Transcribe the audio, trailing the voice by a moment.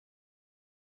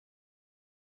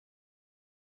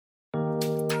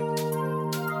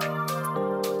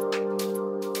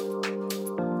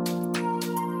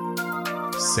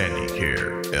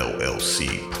Sandycare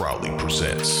LLC proudly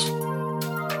presents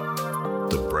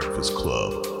The Breakfast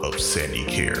Club of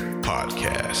Sandycare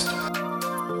podcast.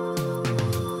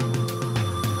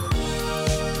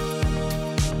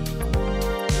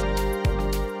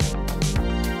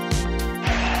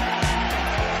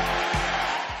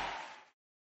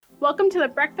 Welcome to the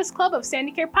Breakfast Club of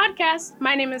Sandycare podcast.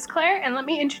 My name is Claire, and let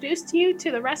me introduce you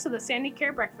to the rest of the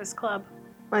Sandycare Breakfast Club.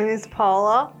 My name is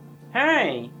Paula.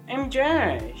 Hi, I'm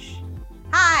Josh.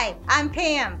 Hi, I'm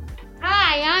Pam.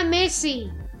 Hi, I'm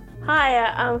Missy. Hi,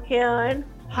 I'm Karen.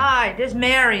 Hi, this is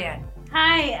Marion.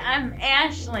 Hi, I'm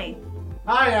Ashley.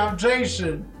 Hi, I'm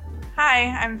Jason.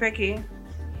 Hi, I'm Vicky.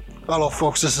 Hello,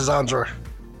 folks. This is Andre.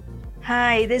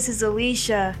 Hi, this is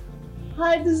Alicia.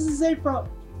 Hi, this is April.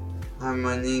 I'm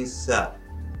Anissa.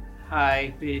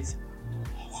 Hi, it's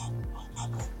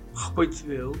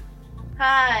Woodsville.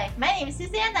 Hi, my name is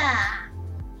Susanna.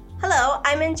 Hello,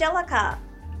 I'm Angelica.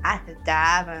 I'm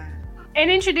Dava.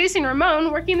 And introducing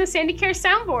Ramon, working the Sandycare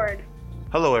soundboard.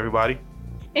 Hello, everybody.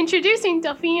 Introducing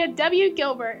Delphina W.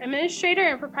 Gilbert, administrator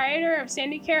and proprietor of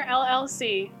Sandycare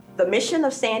LLC. The mission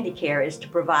of Sandycare is to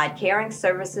provide caring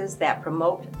services that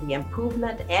promote the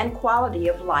improvement and quality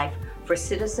of life for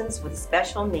citizens with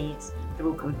special needs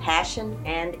through compassion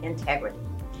and integrity.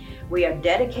 We are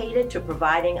dedicated to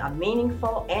providing a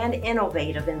meaningful and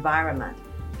innovative environment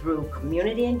through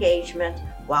community engagement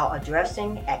while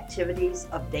addressing activities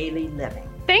of daily living.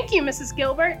 Thank you, Mrs.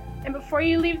 Gilbert. And before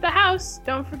you leave the house,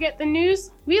 don't forget the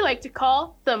news we like to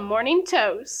call the Morning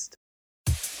Toast.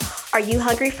 Are you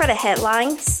hungry for the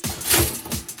headlines?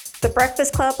 The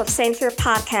Breakfast Club of Sandycare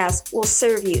podcast will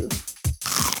serve you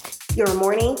your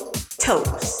morning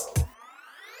toast.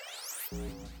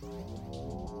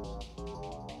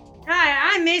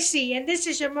 Hi, I'm Missy, and this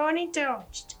is your morning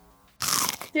toast.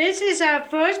 This is our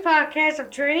first podcast of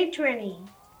 2020,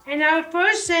 and our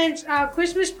first since our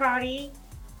Christmas party.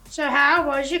 So how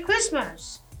was your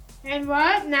Christmas? And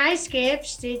what nice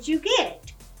gifts did you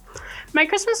get? My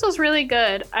Christmas was really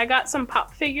good. I got some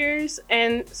pop figures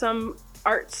and some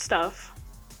art stuff.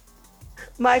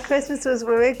 My Christmas was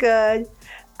really good.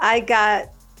 I got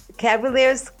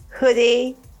Cavaliers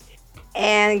hoodie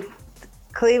and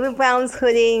Cleveland Browns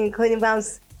hoodie and Cleveland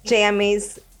Browns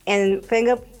jammies and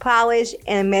finger polish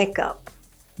and makeup.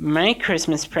 My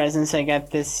Christmas presents I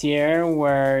got this year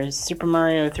were Super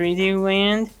Mario 3D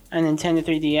Land on Nintendo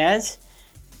 3DS,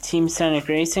 Team Sonic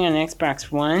Racing on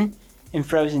Xbox One, and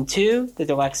Frozen 2, the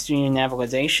Deluxe Junior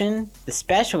Novelization, the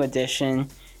Special Edition,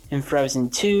 and Frozen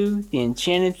 2, The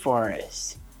Enchanted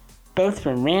Forest, both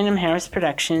from Random House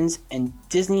Productions and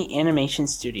Disney Animation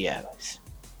Studios.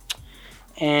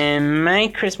 And my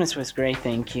Christmas was great,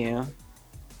 thank you.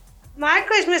 My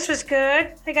Christmas was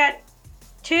good. I got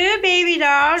 2 baby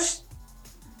dolls,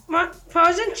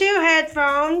 Frozen 2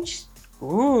 headphones.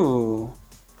 Ooh.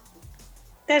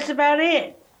 That's about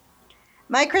it.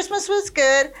 My Christmas was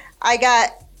good. I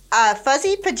got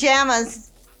fuzzy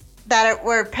pajamas that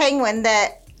were penguin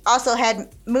that also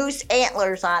had moose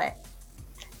antlers on it.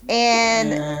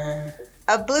 And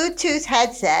a Bluetooth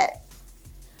headset.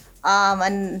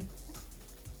 And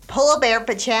polar bear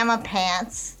pajama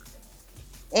pants.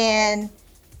 And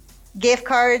gift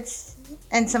cards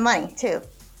and some money too.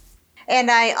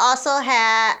 And I also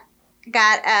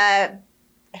got a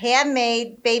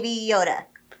handmade baby Yoda.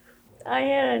 I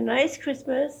had a nice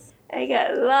Christmas. I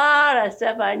got a lot of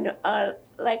stuff I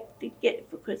like to get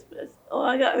for Christmas. Oh,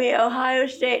 I got me an Ohio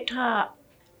State top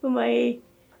for my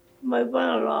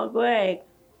brother-in-law, Greg.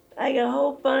 I got a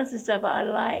whole bunch of stuff I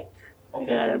like. I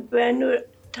got a brand new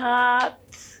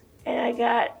tops, and I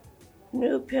got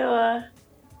new pair of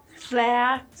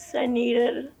slacks I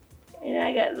needed, and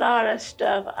I got a lot of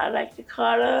stuff I like to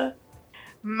color.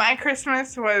 My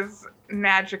Christmas was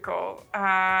magical.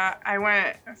 I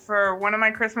went for one of my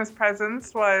Christmas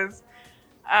presents was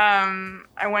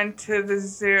I went to the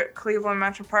zoo, Cleveland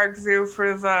Metro Park Zoo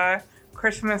for the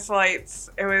Christmas lights.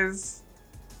 It was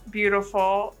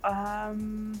beautiful. I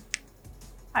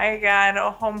got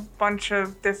a whole bunch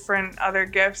of different other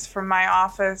gifts from my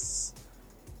office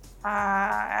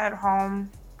at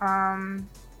home.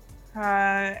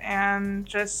 And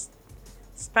just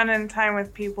spending time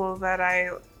with people that I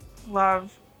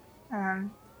love. And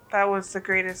that was the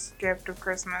greatest gift of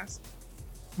Christmas.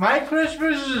 My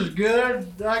Christmas is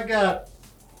good. I got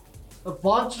a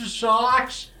bunch of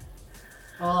socks.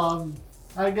 I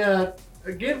got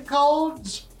gift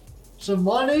cards, some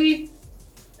money,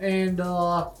 and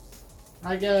I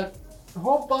got a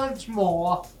whole bunch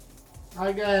more.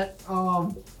 I got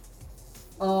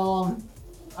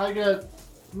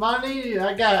money.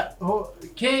 I got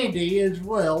candy as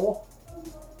well.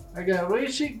 I got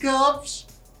Reese's cups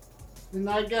and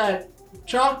I got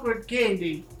chocolate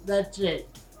candy. That's it.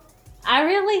 I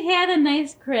really had a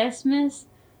nice Christmas.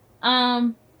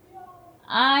 I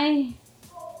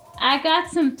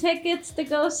got some tickets to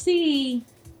go see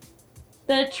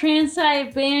the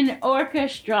Trans-Siberian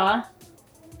Orchestra,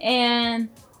 and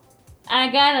I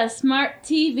got a smart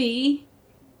TV,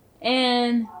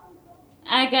 and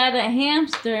I got a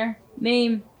hamster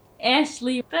named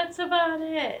Ashley. That's about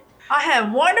it. I had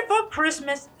a wonderful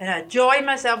Christmas and I enjoyed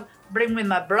myself, bringing with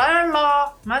my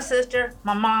brother-in-law, my sister,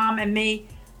 my mom, and me,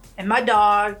 and my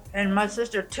dog, and my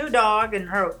sister 2 dogs, and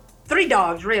her 3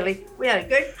 dogs, really. We had a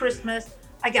good Christmas.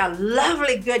 I got a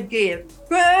lovely good gift.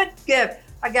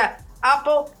 I got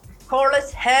Apple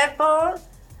cordless headphones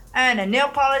and a nail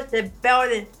polish, the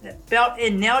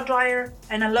built-in nail dryer,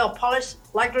 and a little polish,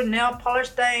 electric nail polish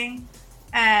thing.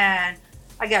 And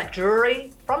I got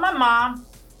jewelry from my mom,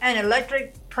 and an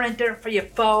electric printer for your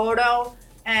photo.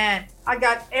 And I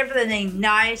got everything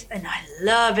nice, and I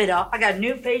love it all. I got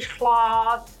new face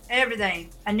cloth, everything.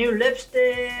 A new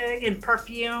lipstick and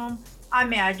perfume. I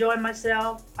mean, I enjoyed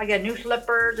myself. I got new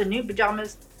slippers and new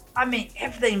pajamas. I mean,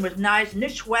 everything was nice. New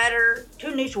sweater,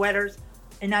 2 new sweaters.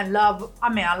 And I love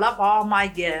all my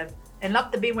gifts. And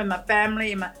love to be with my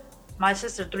family and my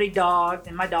sister 3 dogs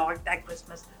and my dog that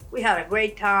Christmas. We had a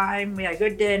great brain. We had a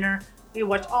good dinner. We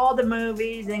watched all the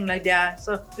movies, things like that.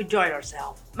 So we enjoyed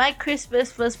ourselves. My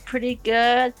Christmas was pretty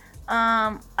good.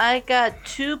 I got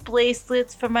 2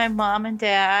 bracelets for my mom and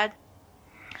dad.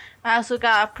 I also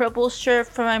got a purple shirt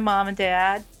for my mom and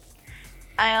dad.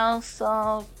 I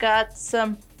also got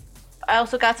some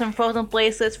frozen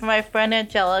bracelets for my friend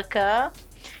Angelica.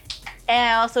 And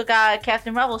I also got a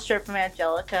Captain Marvel shirt from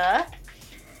Angelica.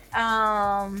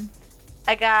 I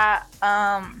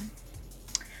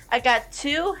got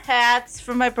 2 hats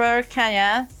from my brother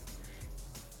Kenneth.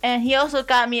 And he also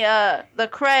got me the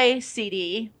Cray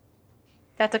CD.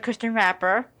 That's a Christian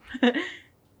rapper.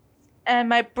 And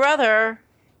my brother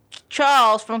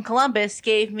Charles from Columbus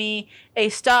gave me a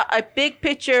big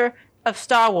picture of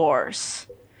Star Wars.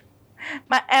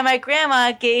 My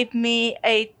grandma gave me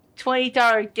a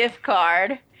 $20 gift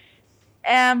card.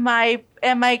 And my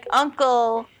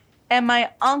uncle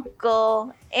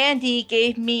Andy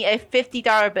gave me a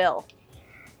 $50 bill.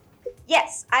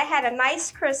 Yes, I had a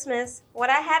nice Christmas. What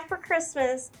I had for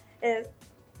Christmas is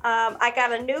I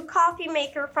got a new coffee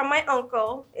maker from my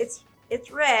uncle. It's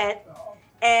red.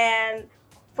 And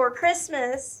for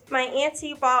Christmas, my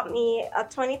auntie bought me a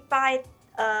 $25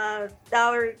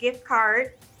 gift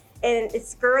card. And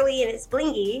it's girly and it's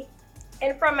blingy.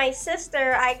 And from my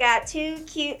sister, I got 2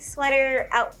 cute sweater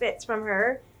outfits from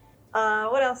her.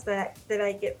 What else did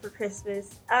I get for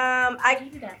Christmas? I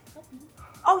gave you that puppy.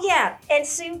 Oh yeah, and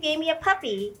Sue gave me a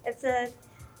puppy. It's a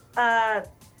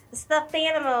stuffed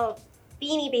animal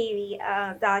Beanie Baby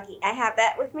doggy. I have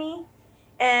that with me.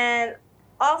 And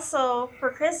also for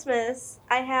Christmas,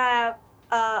 I have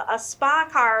a spa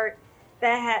card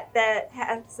that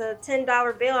has a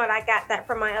 $10 bill, and I got that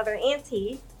from my other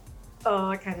auntie. Oh,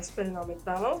 I kind of spent it on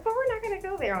McDonald's, but we're not going to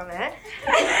go there on that.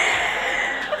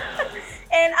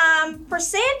 And for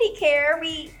Sandy Care,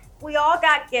 we all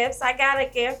got gifts. I got a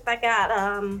gift. I got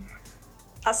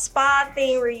a spa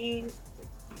thing where you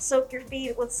soak your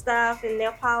feet with stuff and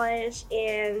nail polish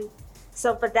and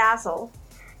some Bedazzle.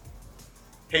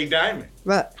 Hey, Diamond.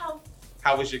 What?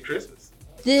 How was your Christmas?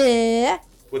 Yeah.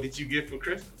 What did you get for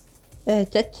Christmas?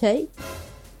 Just cake.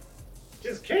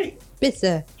 Just cake?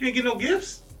 Pizza. You didn't get no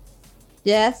gifts?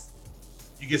 Yes.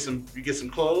 You get some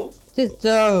clothes? Just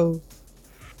so.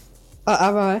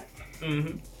 Am I?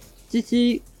 Mm-hmm.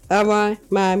 Gigi, am I?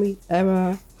 Mommy, am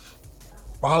I?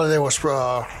 My holiday was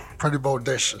pretty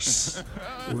bodacious.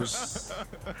 It was.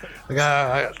 I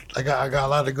got a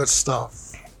lot of good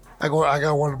stuff. I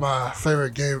got one of my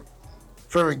favorite games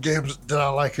that I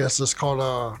like. It's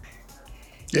called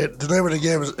the name of the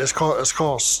game is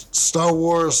called Star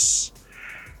Wars.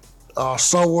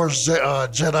 Star Wars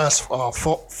Jedi's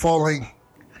Falling.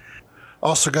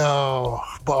 Also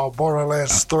got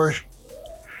Borderlands 3,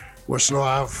 which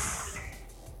I'm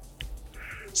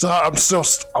still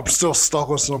stuck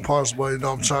with some parts, but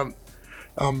I'm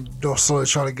slowly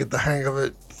trying to get the hang of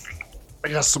it. I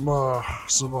got some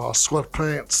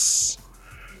sweatpants,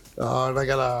 and I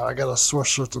got a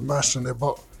sweatshirt to match, and they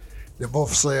both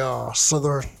say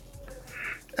Slytherin.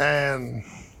 And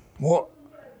what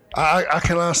I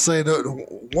cannot say that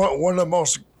one of the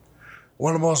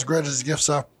most greatest gifts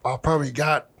I probably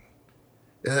got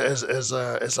is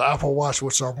an Apple Watch,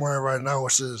 which I'm wearing right now,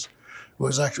 which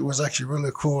was actually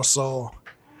really cool. So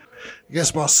I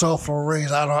guess my cell phone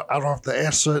rings. I don't have to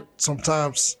answer it.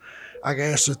 Sometimes I can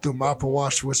answer it through my Apple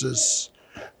Watch, which is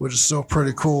still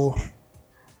pretty cool.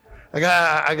 I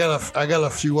got a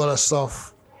few other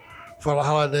stuff for the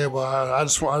holiday, but I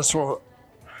just want to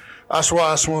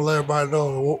let everybody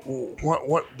know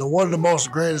one of the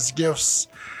most greatest gifts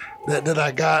that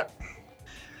I got.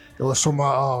 It was from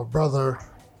my brother,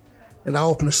 and I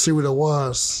opened to see what it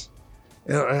was.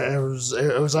 And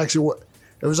it was actually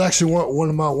one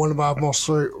of my most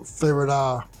favorite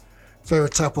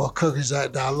type of cookies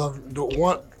that I love.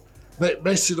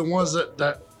 Basically the ones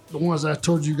that I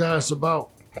told you guys about,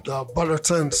 the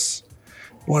Buttertons.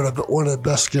 One of the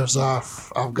best gifts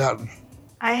I've gotten.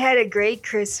 I had a great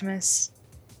Christmas.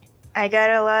 I got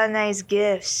a lot of nice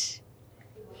gifts.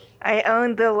 I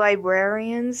owned the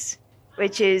Librarians,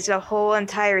 which is a whole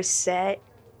entire set.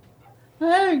 I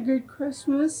had a good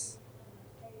Christmas.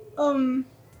 I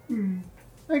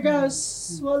got a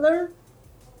sweater,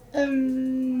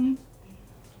 and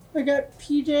I got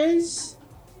PJs.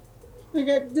 I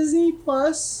got Disney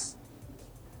Plus,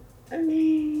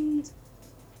 and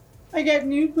I got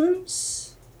new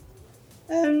boots,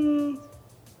 and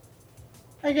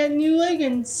I got new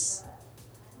leggings.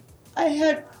 I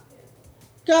had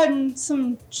gotten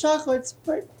some chocolates,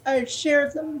 but I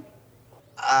shared them.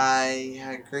 I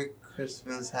had a great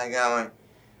Christmas. I got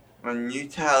my new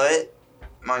tablet,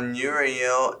 my new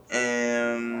radio,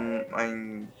 and my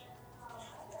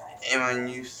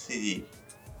new CD.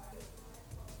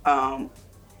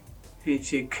 Hey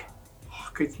chick,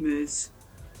 Christmas,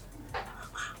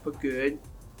 but good.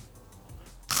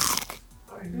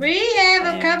 We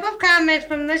have a couple of comments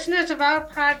from listeners of our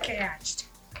podcast.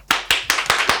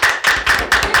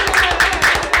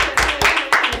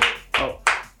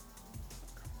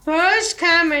 First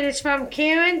comment is from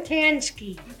Karen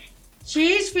Tansky.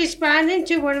 She's responding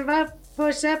to one of our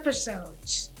first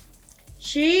episodes.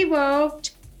 She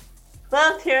wrote,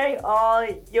 Loved hearing all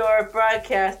your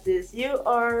broadcasters. You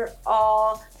are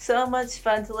all so much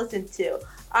fun to listen to.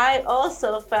 I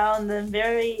also found them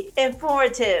very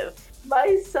informative.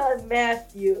 My son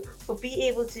Matthew will be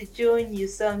able to join you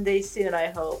someday soon, I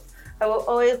hope. I will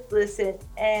always listen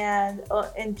and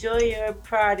enjoy your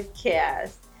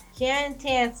podcast. Karen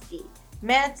Tansky,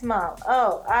 Matt's mom.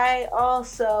 Oh, I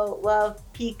also love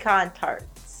pecan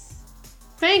tarts.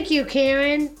 Thank you,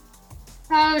 Karen.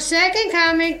 Our second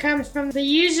comment comes from the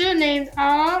user named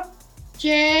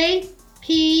RJPLST.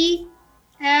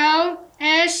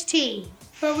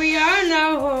 But we all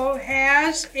know who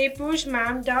has April's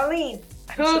mom, Darlene.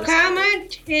 Her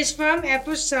comment is from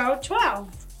episode 12.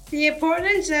 The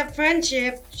importance of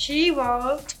friendship, she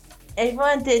wrote,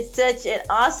 Everyone did such an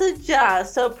awesome job.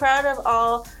 So proud of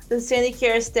all the Sandy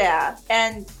Care staff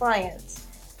and clients.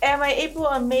 And my April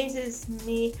amazes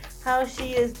me how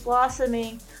she is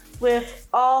blossoming with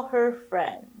all her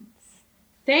friends.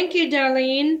 Thank you,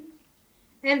 Darlene.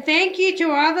 And thank you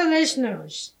to all the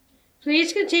listeners.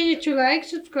 Please continue to like,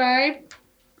 subscribe,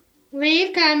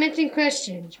 leave comments and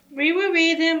questions. We will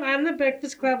read them on the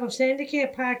Breakfast Club of Sandy Care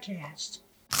podcast.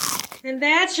 And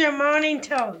that's your morning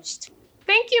toast.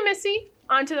 Thank you, Missy.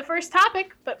 On to the first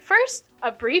topic, but first,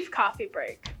 a brief coffee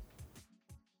break.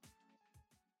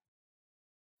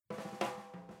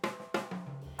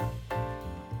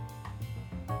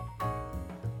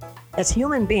 As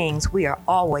human beings, we are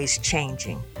always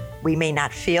changing. We may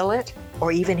not feel it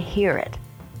or even hear it,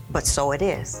 but so it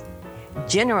is.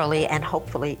 Generally and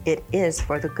hopefully, it is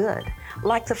for the good,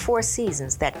 like the 4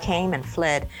 seasons that came and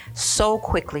fled so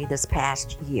quickly this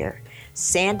past year.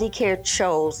 Sandy Care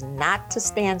chose not to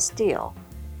stand still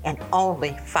and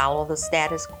only follow the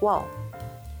status quo.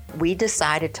 We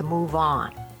decided to move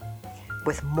on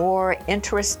with more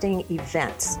interesting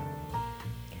events.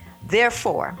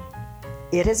 Therefore,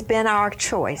 it has been our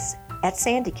choice at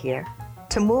Sandy Care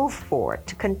to move forward,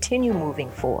 to continue moving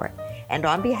forward, and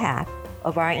on behalf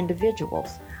of our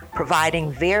individuals,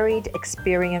 providing varied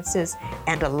experiences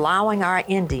and allowing our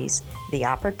indies the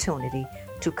opportunity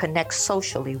to connect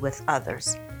socially with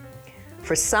others.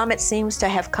 For some, it seems to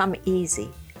have come easy,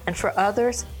 and for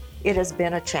others, it has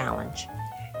been a challenge.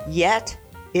 Yet,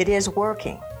 it is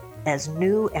working as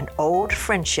new and old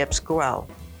friendships grow.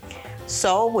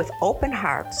 So, with open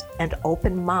hearts and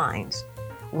open minds,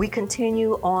 we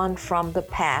continue on from the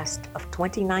past of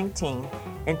 2019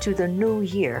 into the new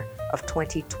year of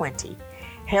 2020,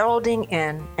 heralding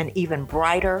in an even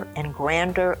brighter and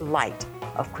grander light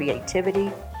of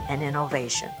creativity and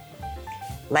innovation.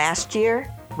 Last year,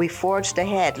 we forged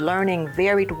ahead learning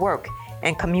varied work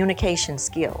and communication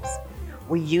skills.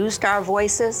 We used our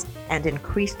voices and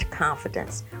increased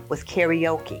confidence with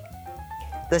karaoke.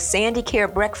 The Sandy Care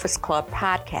Breakfast Club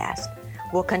podcast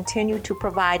will continue to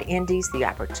provide indies the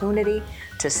opportunity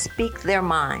to speak their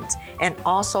minds and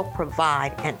also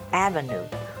provide an avenue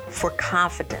for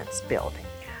confidence building.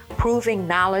 proving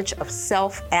knowledge of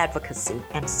self-advocacy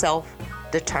and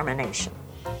self-determination.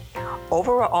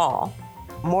 Overall,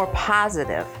 more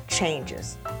positive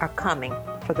changes are coming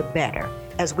for the better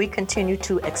as we continue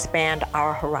to expand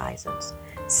our horizons,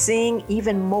 seeing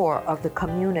even more of the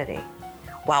community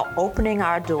while opening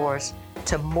our doors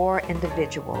to more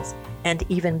individuals and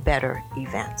even better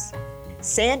events.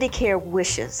 Sandy Care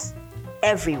wishes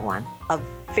everyone a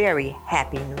very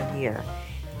happy new year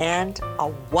and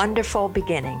a wonderful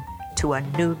beginning to a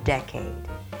new decade.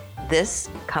 This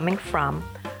coming from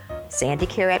Sandy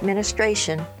Care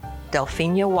Administration,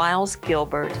 Delphina Wiles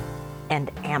Gilbert,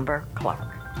 and Amber Clark.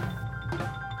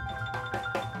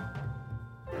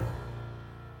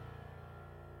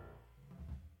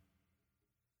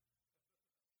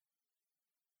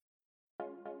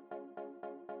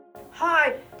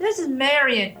 Hi, this is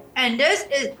Marion, and this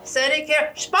is Sandy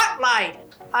Care Spotlight.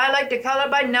 I like to color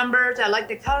by numbers, I like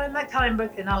to color in my coloring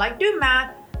book, and I like to do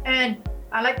math, and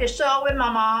I like to sew with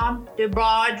my mom, do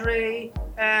embroidery,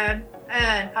 and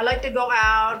I like to go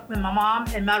out with my mom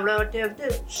and my relatives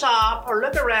to shop or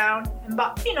look around and,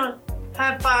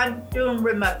 have fun doing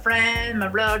with my friend, my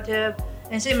relative,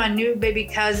 and see my new baby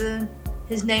cousin.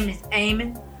 His name is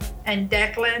Eamon and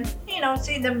Declan.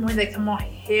 See them when they come on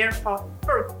here for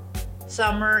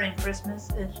summer and Christmas.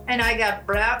 And I got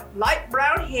light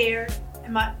brown hair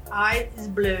and my eye is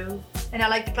blue. And I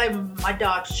like to play with my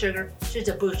dog, Sugar. She's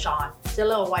a Bouchon. She's a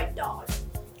little white dog.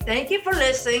 Thank you for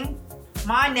listening.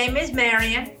 My name is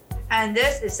Marion, and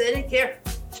this is Sandy Care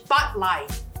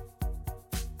Spotlight.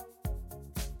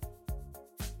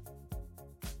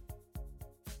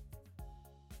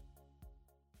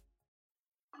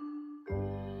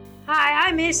 Hi,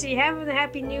 I'm Missy. Have a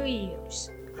Happy New Year's.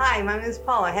 Hi, my name is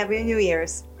Paula. Happy New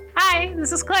Year's. Hi,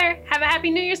 this is Claire. Have a Happy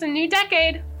New Year's and New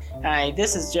Decade. Hi,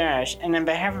 this is Josh, and on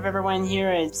behalf of everyone here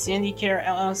at Sandy Care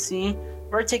LLC,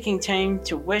 we're taking time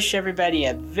to wish everybody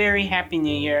a very Happy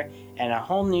New Year and a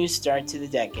whole new start to the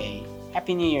decade.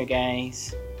 Happy New Year,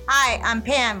 guys. Hi, I'm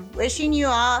Pam, wishing you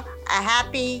all a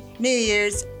Happy New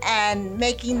Year's and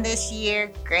making this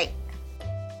year great.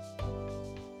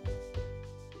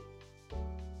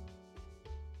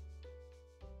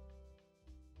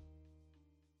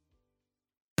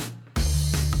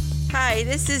 Hi,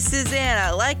 this is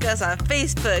Susanna. Like us on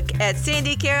Facebook at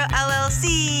Sandy Care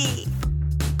LLC.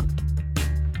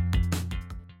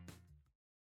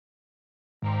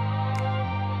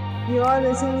 You are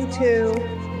listening to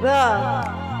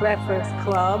the Breakfast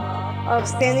Club of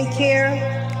Sandy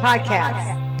Care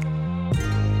Podcast.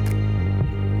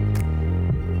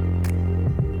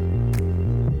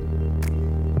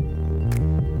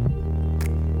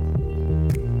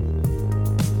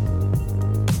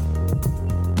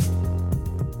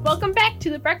 Welcome back to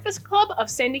the Breakfast Club of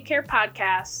Sandy Care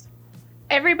Podcast.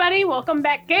 Everybody, welcome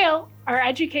back Gail, our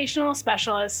educational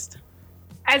specialist,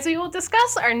 as we will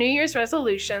discuss our New Year's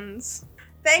resolutions.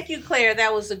 Thank you, Claire.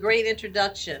 That was a great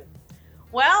introduction.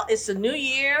 Well, it's a new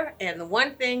year, and the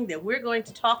one thing that we're going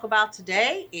to talk about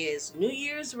today is New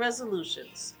Year's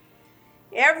resolutions.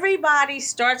 Everybody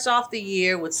starts off the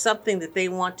year with something that they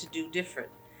want to do different.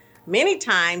 Many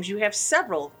times you have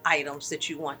several items that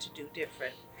you want to do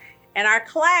different. In our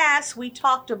class, we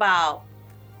talked about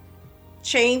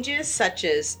changes such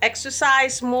as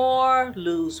exercise more,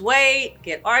 lose weight,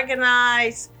 get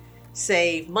organized,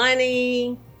 save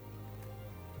money,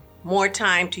 more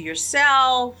time to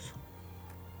yourself.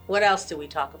 What else did we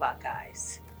talk about,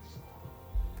 guys?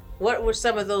 What were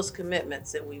some of those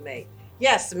commitments that we made?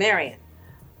 Yes, Marion.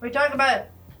 We talked about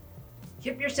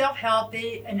keep yourself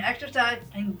healthy and exercise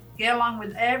and get along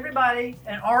with everybody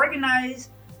and organize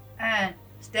and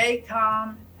stay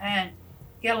calm and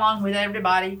get along with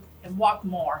everybody and walk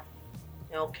more.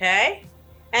 Okay.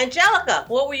 Angelica,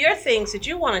 what were your things that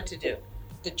you wanted to do,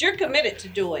 that you're committed to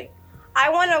doing? I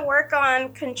want to work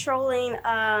on controlling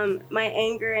my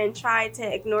anger and try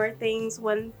to ignore things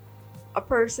when a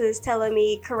person is telling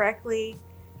me correctly.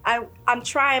 I'm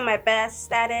trying my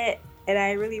best at it, and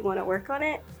I really want to work on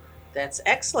it. That's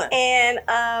excellent. And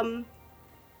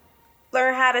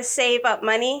learn how to save up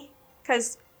money,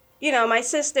 because my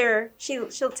sister, she'll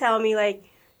tell me, like,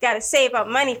 got to save up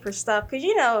money for stuff, because,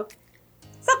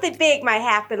 something big might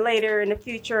happen later in the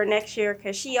future or next year,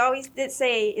 because she always did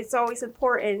say it's always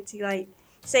important to, like,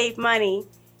 save money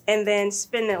and then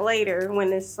spend it later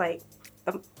when it's, like,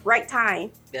 the right time.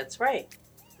 That's right.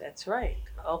 That's right.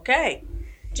 Okay.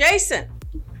 Jason.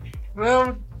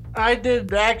 Well, I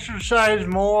did exercise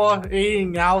more,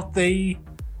 eating healthy,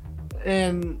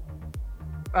 and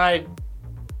I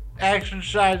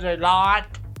exercise a lot,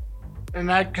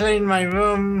 and I clean my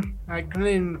room, I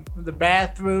clean the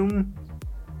bathroom,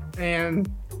 and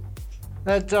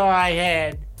That's all I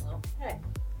had. Okay.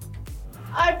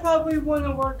 I probably want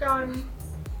to work on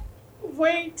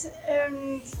weight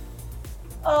and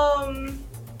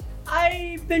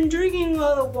I've been drinking a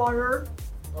lot of water.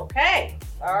 Okay.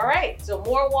 All right. So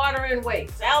more water and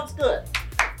weight. Sounds good.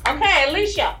 Okay,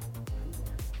 Alicia.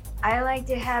 I like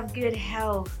to have good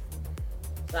health.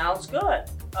 Sounds good.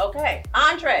 Okay,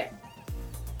 Andre.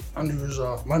 My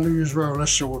New Year's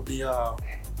resolution would be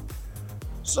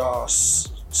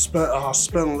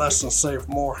spend less and save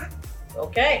more.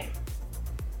 Okay.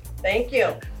 Thank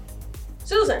you.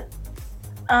 Susan.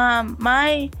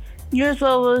 My New Year's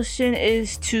resolution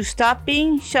is to stop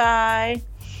being shy,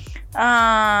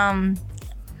 and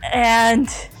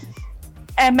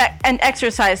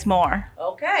exercise more.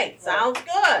 Okay, sounds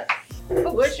good.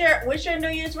 What's your New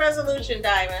Year's resolution,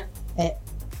 Diamond?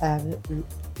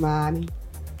 Mommy.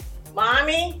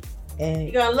 Mommy?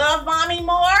 You gonna love mommy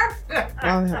more?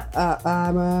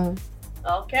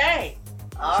 Okay.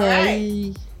 All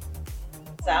right.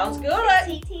 Sounds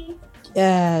good.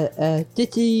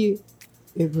 Titi,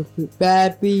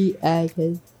 baby, I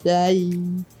can say.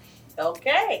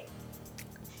 Okay.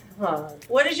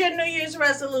 What is your New Year's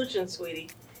resolution, sweetie?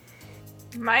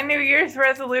 My New Year's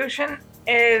resolution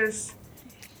is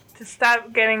to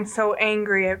stop getting so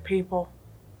angry at people.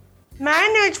 My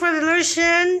New Year's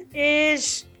resolution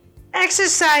is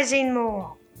exercising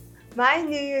more. My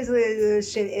New Year's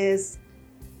resolution is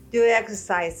do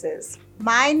exercises.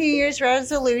 My New Year's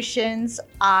resolutions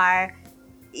are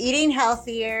eating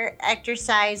healthier,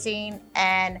 exercising,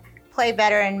 and play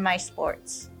better in my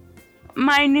sports.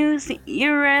 My New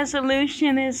Year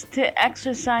resolution is to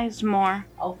exercise more.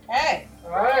 Okay.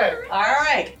 All right. All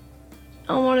right.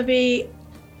 I want to be,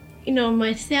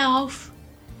 myself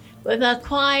without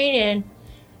crying, and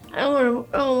I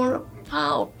don't want to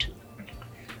pout.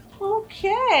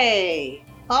 Okay.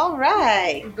 All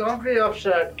right. Don't be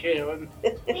upset, Karen.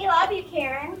 We love you,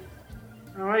 Karen.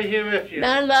 I'm right here with you.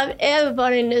 I love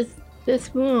everybody in this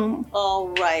room. All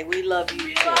right. We love you.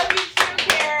 We love you too,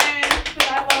 Karen.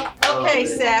 Okay,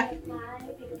 Seth.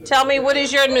 Tell me, what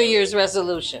is your New Year's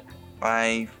resolution?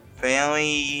 My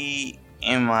family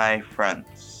and my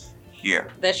friends here.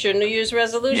 That's your New Year's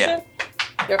resolution? Yeah.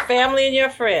 Your family and your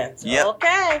friends? Yep.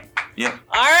 Okay. Yep.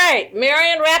 All right.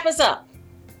 Marion, wrap us up.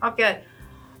 Okay.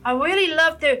 I really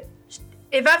love to,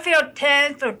 if I feel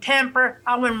tense or temper,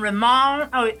 I want Ramon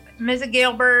or Mrs.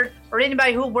 Gilbert or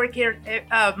anybody who work here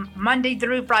Monday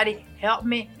through Friday help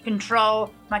me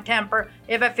control my temper.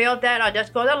 If I feel that, I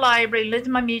just go to the library, listen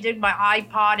to my music, my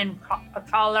iPod and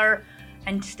color,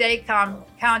 and stay calm,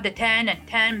 count to 10 and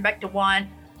 10 back to 1,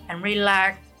 and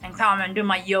relax and calm and do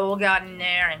my yoga in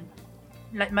there and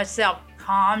let myself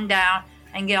calm down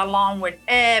and get along with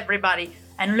everybody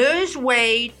and lose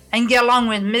weight and get along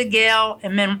with Miguel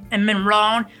and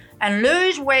Monroe and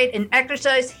lose weight and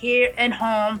exercise here at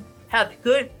home, have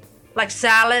good like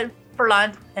salad for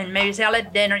lunch and maybe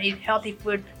salad dinner, eat healthy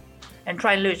food and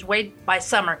try to lose weight by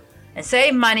summer and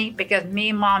save money because me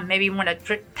and mom maybe want to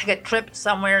take a trip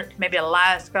somewhere, maybe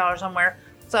Alaska or somewhere.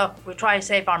 So we try to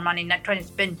save our money, not trying to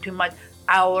spend too much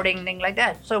outing, things like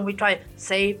that. So we try to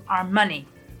save our money,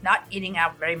 not eating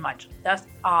out very much. That's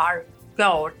our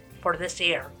goal for this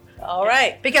year. All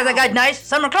right. Because I got nice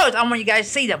summer clothes. I want you guys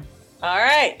to see them. All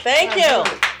right. Thank you.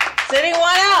 Is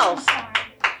anyone else?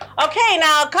 Okay,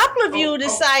 now a couple of you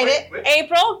decided. Wait.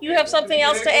 April, you have something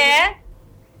else to add?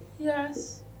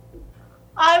 Yes.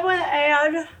 I want to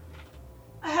add,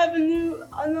 I have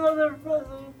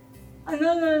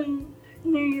another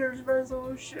New Year's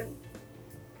resolution.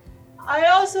 I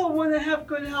also want to have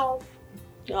good health.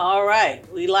 All right.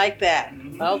 We like that.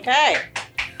 Okay.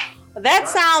 That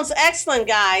sounds excellent,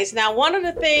 guys. Now, one of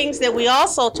the things that we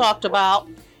also talked about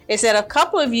is that a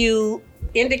couple of you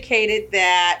indicated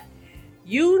that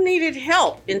you needed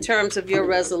help in terms of your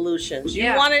resolutions.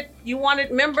 You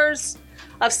wanted members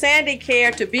of Sandy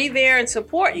Care to be there and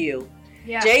support you.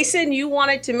 Yeah. Jason, you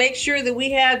wanted to make sure that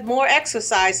we had more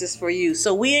exercises for you.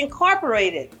 So we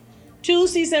incorporated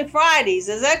Tuesdays and Fridays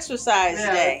as exercise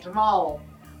day. Tomorrow.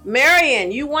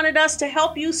 Marion, you wanted us to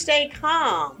help you stay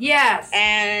calm. Yes.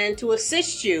 And to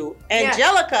assist you. Yes.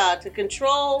 Angelica, to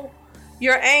control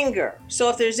your anger. So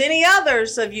if there's any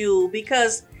others of you,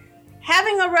 because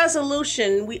having a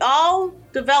resolution, we all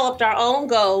developed our own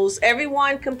goals.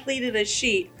 Everyone completed a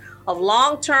sheet of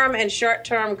long-term and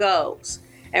short-term goals.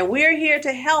 And we're here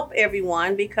to help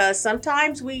everyone because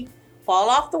sometimes we fall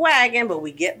off the wagon, but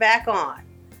we get back on.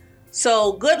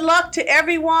 So good luck to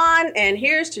everyone, and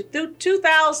here's to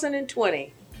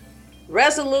 2020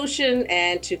 resolution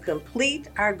and to complete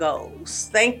our goals.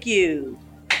 Thank you.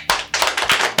 Thank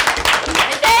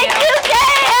you,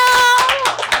 Gail.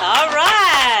 All right.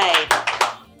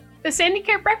 The Sandy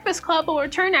Care Breakfast Club will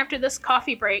return after this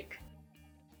coffee break.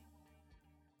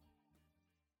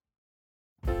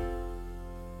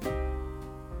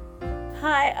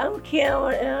 Hi, I'm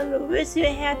Cameron, and I'm going to wish you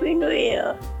a Happy New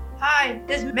Year. Hi,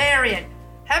 this is Marion.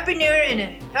 Happy New Year and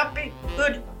a happy,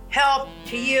 good health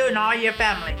to you and all your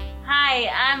family. Hi,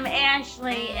 I'm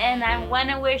Ashley, and I want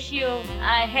to wish you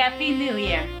a Happy New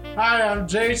Year. Hi, I'm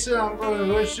Jason. I'm going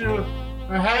to wish you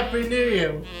a Happy New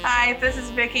Year. Hi, this is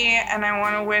Vicky, and I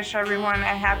want to wish everyone a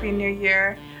Happy New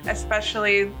Year,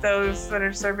 especially those that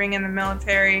are serving in the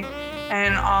military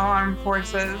and all armed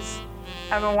forces.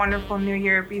 Have a wonderful New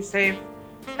Year. Be safe.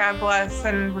 God bless,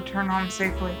 and return home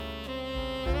safely.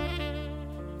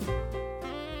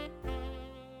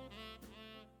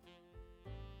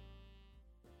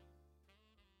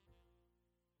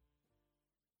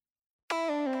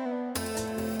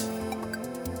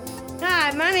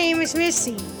 Hi, my name is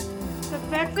Missy. The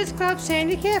Breakfast Club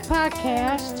Sandy Care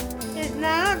podcast is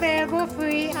now available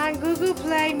free on Google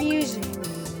Play Music.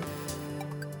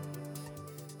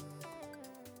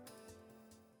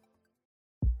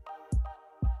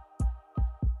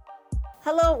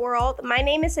 Hello world, my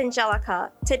name is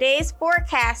Angelica. Today's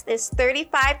forecast is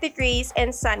 35 degrees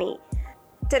and sunny.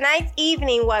 Tonight's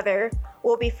evening weather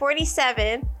will be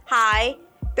 47, high,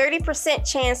 30%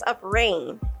 chance of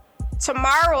rain.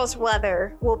 Tomorrow's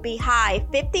weather will be high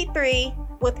 53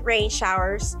 with rain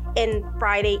showers, and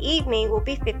Friday evening will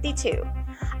be 52.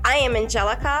 I am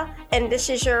Angelica, and this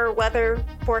is your weather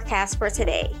forecast for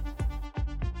today.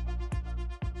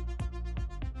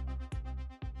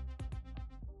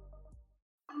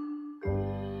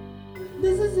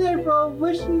 This is April,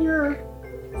 wishing your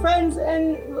friends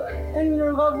and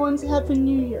your loved ones Happy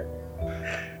New Year.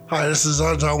 Hi, this is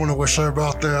Andre. I want to wish everybody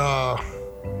out there,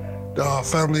 the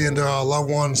family and their loved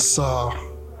ones,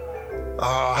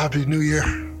 Happy New Year.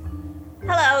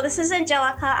 Hello, this is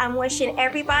Angelica. I'm wishing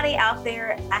everybody out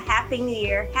there a Happy New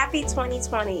Year, Happy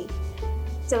 2020.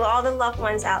 To all the loved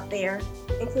ones out there,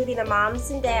 including the moms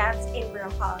and dads and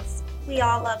grandpas. We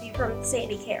all love you from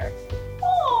Sandy Care.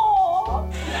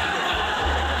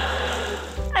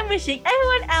 I'm wishing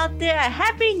everyone out there a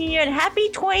Happy New Year and Happy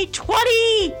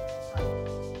 2020!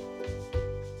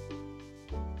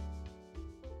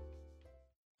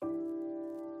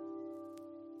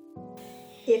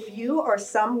 If you or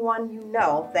someone you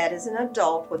know that is an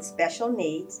adult with special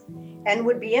needs and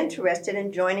would be interested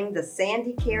in joining the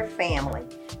Sandy Care family,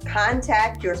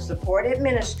 contact your support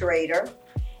administrator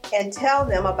and tell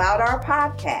them about our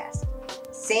podcast.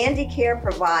 Sandy Care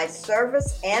provides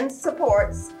service and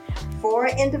supports for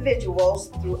individuals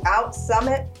throughout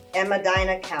Summit and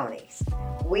Medina counties.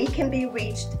 We can be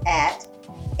reached at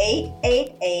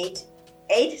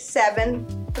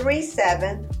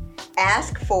 888-8737.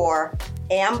 Ask for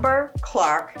Amber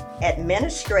Clark,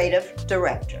 Administrative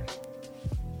Director.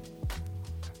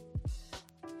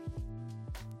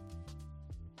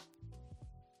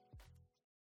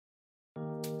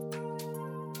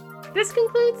 This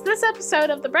concludes this episode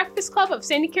of the Breakfast Club of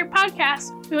Sandy Care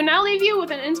podcast. We will now leave you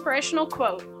with an inspirational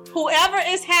quote. Whoever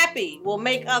is happy will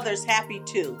make others happy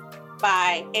too.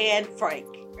 By Anne Frank.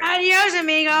 Adios,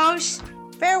 amigos.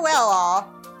 Farewell, all.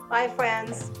 Bye,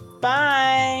 friends.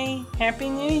 Bye. Happy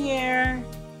New Year.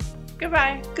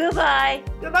 Goodbye. Goodbye.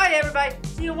 Goodbye, everybody.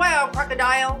 See you well,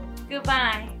 crocodile.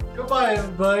 Goodbye. Goodbye,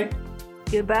 everybody.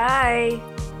 Goodbye.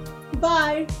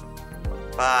 Bye.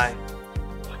 Bye.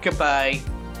 Goodbye.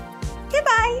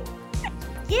 Goodbye.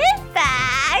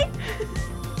 Goodbye.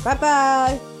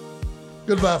 Bye-bye.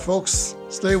 Goodbye, folks.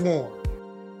 Stay warm.